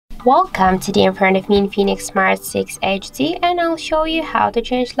Welcome to the in front of me INFINIX Smart 6 HD, and I'll show you how to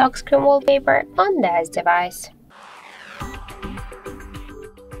change lock screen wallpaper on this device.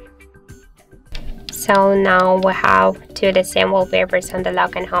 So now we have two the same wallpapers on the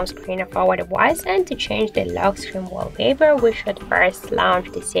lock and home screen of our device, and to change the lock screen wallpaper we should first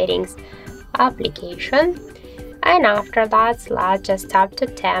launch the settings application. And after that, let's just tap to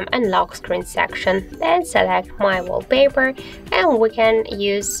theme and lock screen section, then select my wallpaper, and we can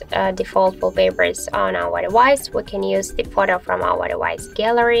use default wallpapers on our device. We can use the photo from our device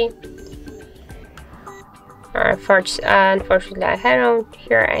gallery. Unfortunately, I don't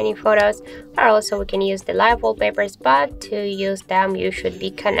hear any photos. Or also we can use the live wallpapers, but to use them you should be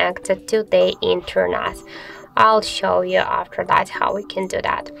connected to the internet. I'll show you after that how we can do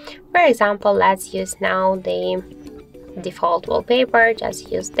that. For example, let's use now the default wallpaper. Just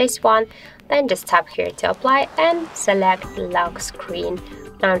use this one, then just tap here to apply and select lock screen.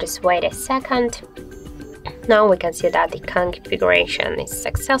 Now just wait a second. Now we can see that the configuration is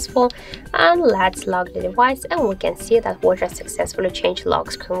successful, and let's lock the device, and we can see that we just successfully changed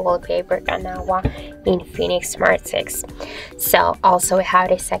lock screen wallpaper on our INFINIX Smart 6. So also we have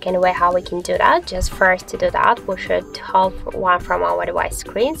the second way how we can do that. Just first to do that we should hold one from our device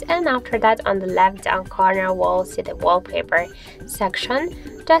screens, and after that on the left down corner we'll see the wallpaper section.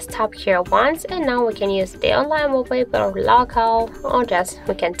 Just tap here once, and now we can use the online wallpaper or local, or just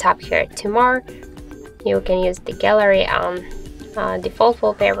we can tap here to more. You can use the gallery on default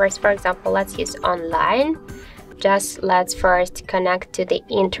wallpapers. For example, let's use online. Just let's first connect to the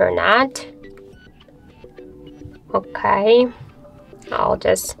internet. Okay, I'll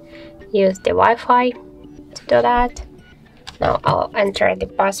just use the Wi-Fi to do that. Now I'll enter the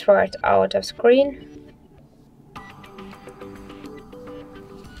password out of screen.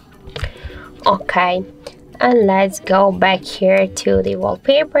 Okay, and let's go back here to the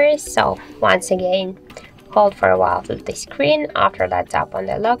wallpapers. So once again, hold for a while to the screen. After that, tap on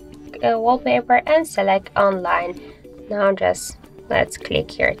the lock wallpaper and select online. Now just let's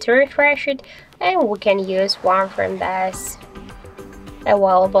click here to refresh it, and we can use one from this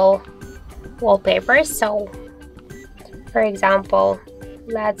available wallpapers. So for example,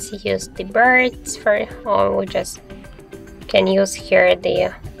 let's use the birds or we just can use here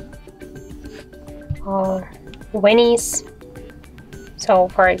the Winnie's. So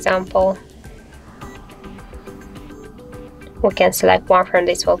for example, we can select one from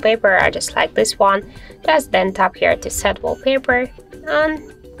this wallpaper. I just like this one. Just then tap here to set wallpaper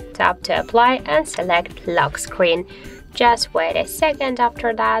and tap to apply and select lock screen. Just wait a second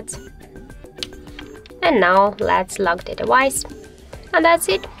after that, and now let's lock the device, and that's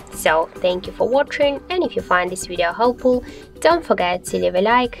it. So thank you for watching, and if you find this video helpful, don't forget to leave a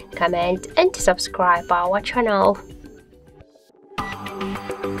like, comment and to subscribe our channel.